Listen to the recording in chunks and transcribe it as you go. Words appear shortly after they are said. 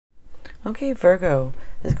Okay, Virgo,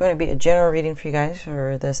 this is going to be a general reading for you guys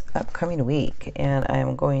for this upcoming week, and I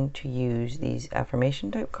am going to use these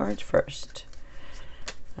affirmation type cards first.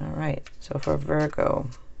 All right, so for Virgo,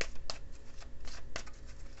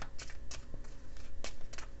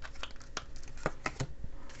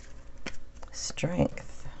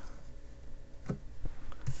 strength.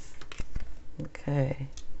 Okay,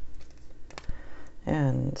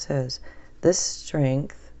 and it says, this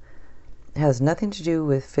strength has nothing to do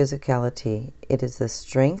with physicality. It is the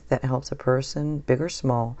strength that helps a person, big or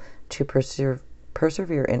small, to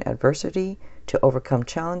persevere in adversity, to overcome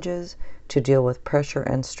challenges, to deal with pressure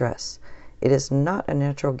and stress. It is not a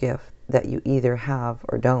natural gift that you either have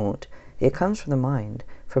or don't. It comes from the mind,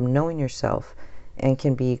 from knowing yourself, and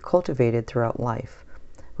can be cultivated throughout life.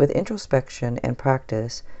 With introspection and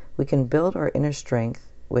practice, we can build our inner strength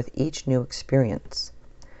with each new experience.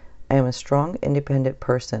 I am a strong, independent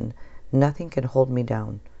person. Nothing can hold me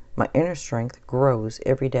down. My inner strength grows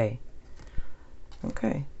every day.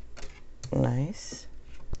 Okay, nice.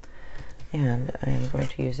 And I'm going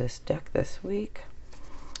to use this deck this week.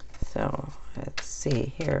 So let's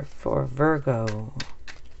see here for Virgo.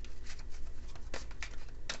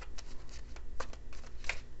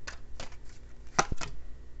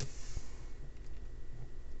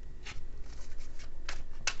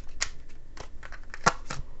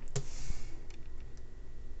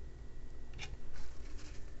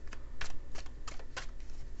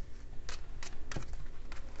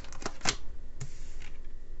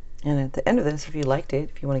 And at the end of this, if you liked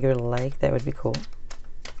it, if you want to give it a like, that would be cool.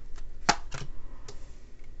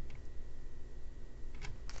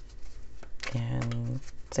 And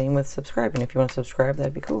same with subscribing. If you want to subscribe,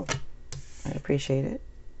 that'd be cool. I'd appreciate it.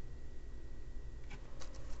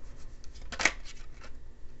 I'll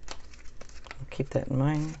keep that in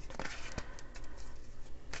mind.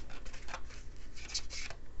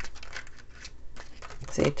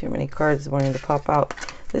 See, too many cards wanting to pop out.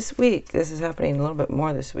 This week, this is happening a little bit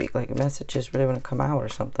more this week, like messages really want to come out or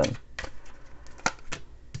something.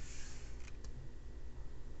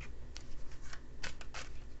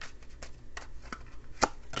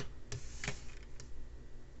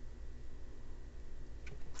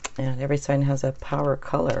 And every sign has a power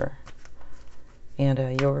color.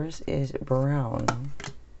 And yours is brown.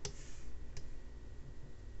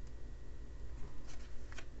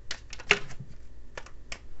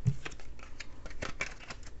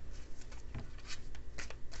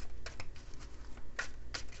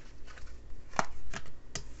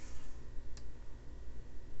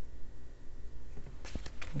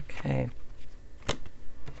 Okay.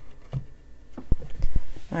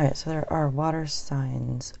 Alright, so there are water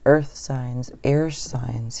signs, earth signs, air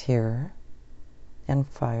signs here, and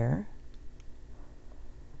fire.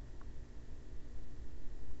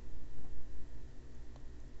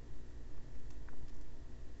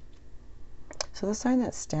 So the sign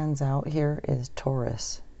that stands out here is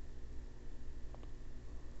Taurus.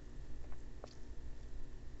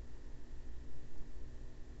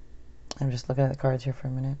 I'm just looking at the cards here for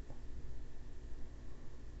a minute.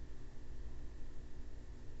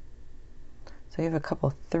 So you have a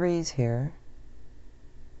couple threes here.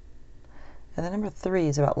 And the number 3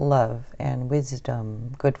 is about love and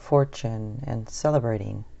wisdom, good fortune, and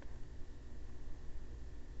celebrating.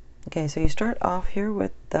 Okay, so you start off here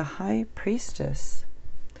with the High Priestess.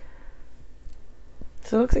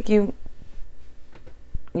 So it looks like you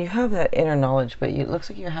have that inner knowledge, but it looks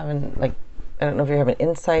like you're having, like, I don't know if you're having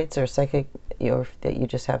insights or psychic, or that you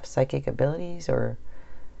just have psychic abilities, or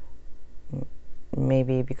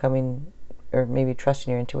maybe becoming, or maybe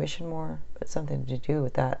trusting your intuition more. But something to do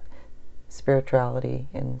with that spirituality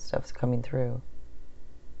and stuff's coming through.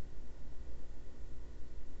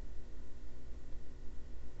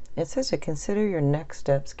 It says to consider your next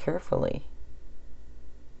steps carefully.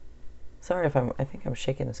 Sorry if I think I'm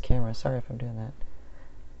shaking this camera. Sorry if I'm doing that.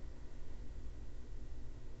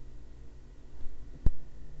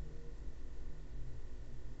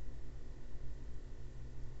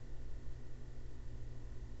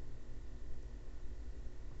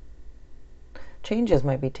 Changes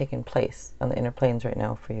might be taking place on the inner planes right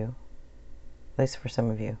now for you, at least for some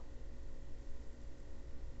of you.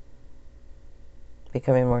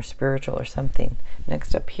 Becoming more spiritual or something.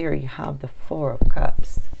 Next up here, you have the Four of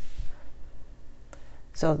Cups.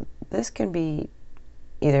 So this can be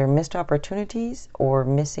either missed opportunities or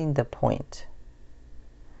missing the point.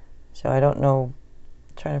 So I don't know,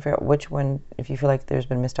 trying to figure out which one, if you feel like there's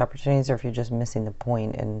been missed opportunities or if you're just missing the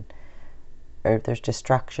point, and or if there's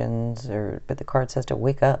distractions, but the card says to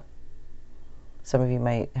wake up. Some of you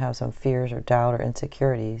might have some fears or doubt or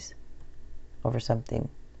insecurities over something.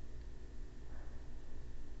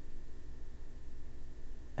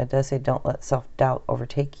 it does say don't let self-doubt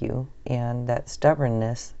overtake you, and that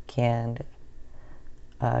stubbornness can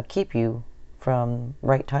keep you from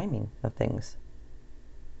right timing of things.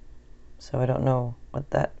 So I don't know what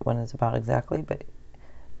that one is about exactly, but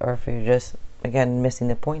or if you're just, again, missing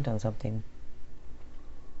the point on something.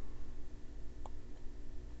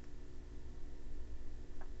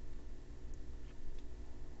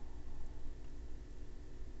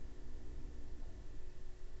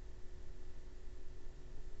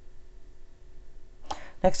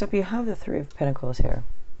 Next up, you have the Three of Pentacles here.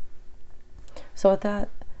 So with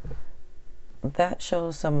that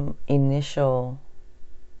shows some initial.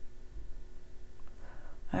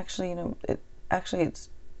 Actually,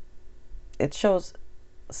 it shows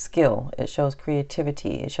skill. It shows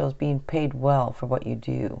creativity. It shows being paid well for what you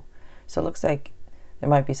do. So it looks like there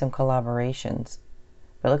might be some collaborations.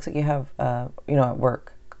 But it looks like you have, at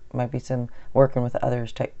work, might be some working with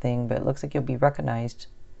others type thing. But it looks like you'll be recognized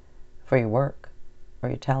for your work or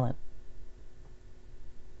your talent.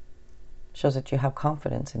 Shows that you have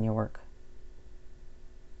confidence in your work.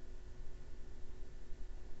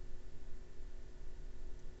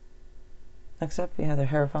 Next up, you have the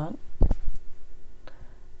Hierophant.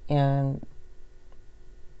 And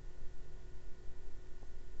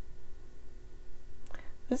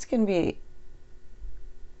this can be,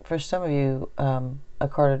 for some of you, a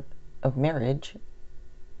card of marriage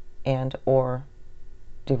and or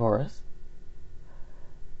divorce.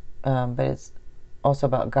 But it's also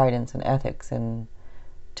about guidance and ethics, and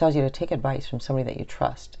tells you to take advice from somebody that you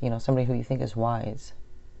trust, somebody who you think is wise.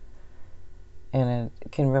 And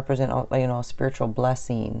it can represent, a spiritual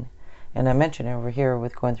blessing. And I mentioned over here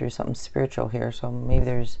with going through something spiritual here, so maybe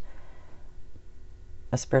there's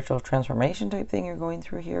a spiritual transformation type thing you're going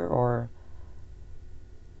through here, or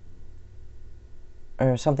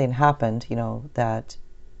something happened, that,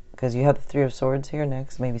 because you have the Three of Swords here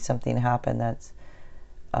next, maybe something happened that's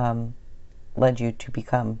led you to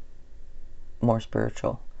become more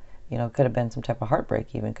spiritual. It could have been some type of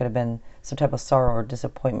heartbreak, even could have been some type of sorrow or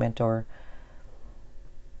disappointment or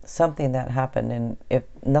something that happened. And if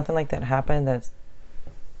nothing like that happened that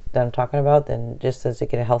I'm talking about, then just as to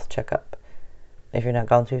get a health checkup. If you're not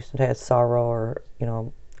going through some type of sorrow or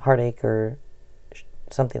heartache or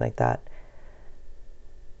something like that.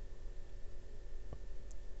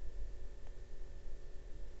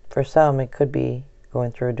 For some, it could be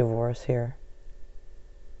going through a divorce here,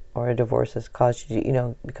 or a divorce has caused you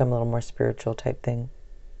to become a little more spiritual type thing.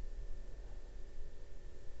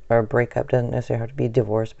 Or a breakup. Doesn't necessarily have to be a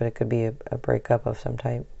divorce, but it could be a breakup of some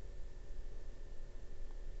type.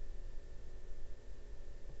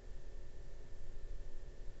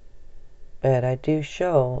 But I do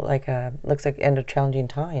show, looks like end of challenging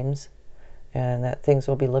times, and that things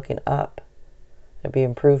will be looking up. There'll be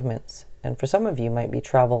improvements. And for some of you, might be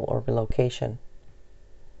travel or relocation.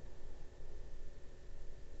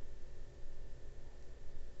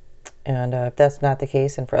 And if that's not the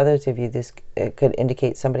case, and for others of you, it could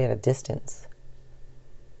indicate somebody at a distance.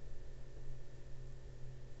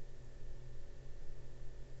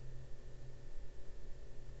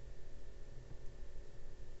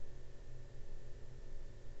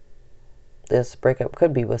 This breakup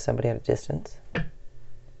could be with somebody at a distance.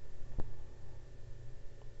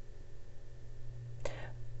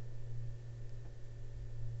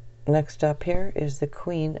 Next up here is the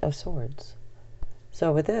Queen of Swords.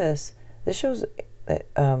 So with this shows that,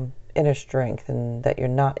 inner strength, and that you're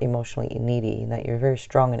not emotionally needy, and that you're very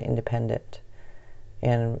strong and independent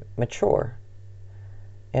and mature.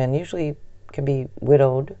 And usually can be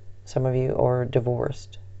widowed, some of you, or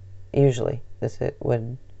divorced. Usually it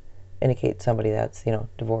would indicate somebody that's,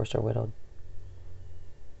 divorced or widowed.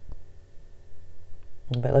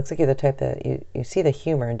 But it looks like you're the type that you see the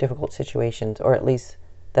humor in difficult situations, or at least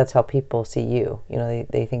that's how people see you.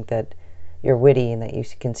 They think that you're witty and that you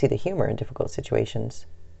can see the humor in difficult situations.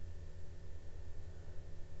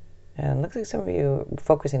 And it looks like some of you are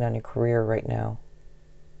focusing on your career right now.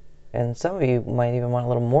 And some of you might even want a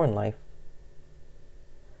little more in life.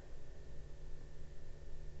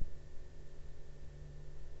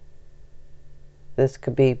 This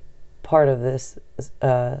could be part of this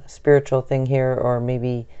spiritual thing here, or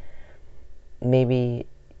maybe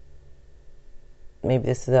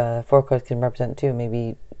this four cards can represent too,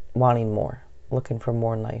 maybe wanting more, looking for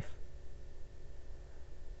more in life.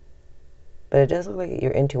 But it does look like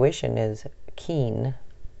your intuition is keen.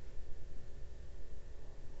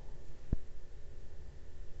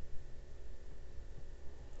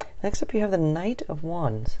 Next up, you have the Knight of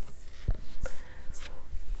Wands.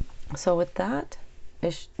 So with that,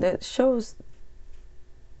 it shows,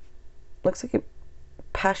 looks like you're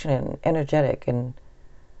passionate and energetic, and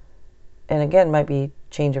And again, might be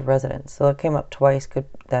change of residence. So it came up twice,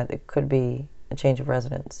 that it could be a change of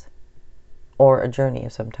residence or a journey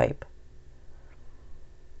of some type.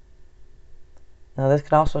 Now this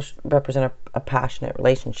can also represent a passionate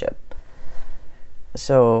relationship.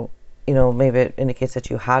 So, you know, maybe it indicates that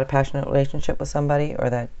you had a passionate relationship with somebody, or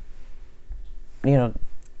that, you know,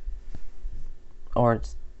 or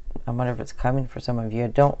it's, I wonder if it's coming for some of you. I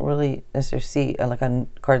don't really necessarily see like on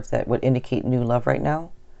cards that would indicate new love right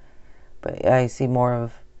now, but I see more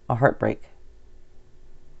of a heartbreak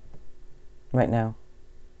right now,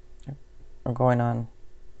 or going on.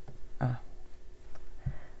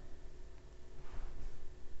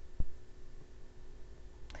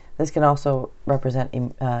 This can also represent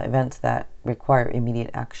events that require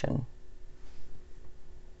immediate action.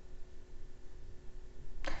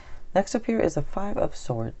 Next up here is the Five of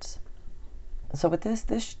Swords. So with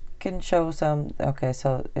this can show some, okay,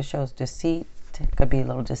 so it shows deceit. It could be a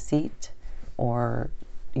little deceit, or,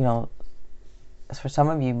 you know, for some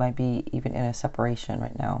of you might be even in a separation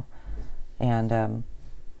right now. And it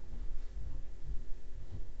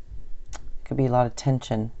could be a lot of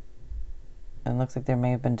tension. And it looks like there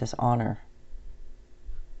may have been dishonor.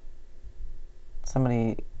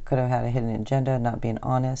 Somebody could have had a hidden agenda, not being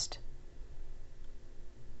honest.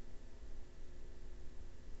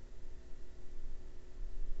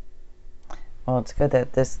 Well, it's good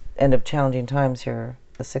that this end of challenging times here,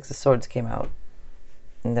 the Six of Swords came out,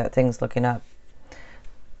 and that thing's looking up.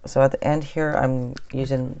 So at the end here, I'm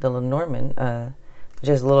using the Lenormand, which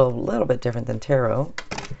is a little bit different than tarot.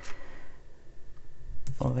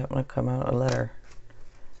 Oh, that one come out a letter.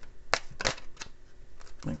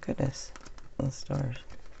 My goodness, the stars,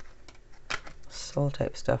 soul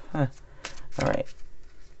type stuff, huh? All right.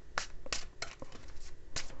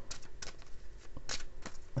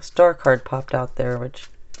 A star card popped out there, which,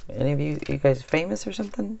 any of you guys famous or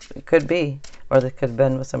something? It could be, or they could have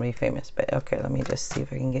been with somebody famous. But okay, let me just see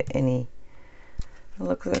if I can get any. It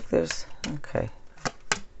looks like there's, okay.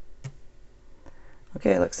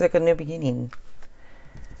 Okay, it looks like a new beginning.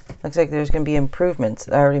 Looks like there's going to be improvements.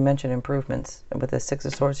 I already mentioned improvements with the Six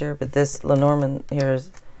of Swords here, but this Lenormand here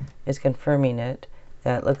is confirming it.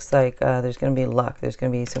 That looks like there's going to be luck. There's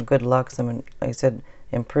going to be some good luck, some, like I said,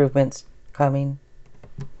 improvements coming,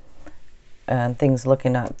 and things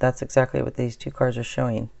looking up. That's exactly what these two cards are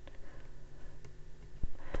showing.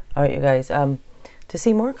 All right, you guys. To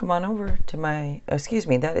see more, come on over to my, excuse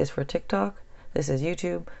me, that is for TikTok. This is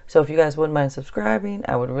YouTube. So if you guys wouldn't mind subscribing,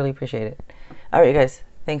 I would really appreciate it. All right, you guys.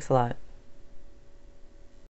 Thanks a lot.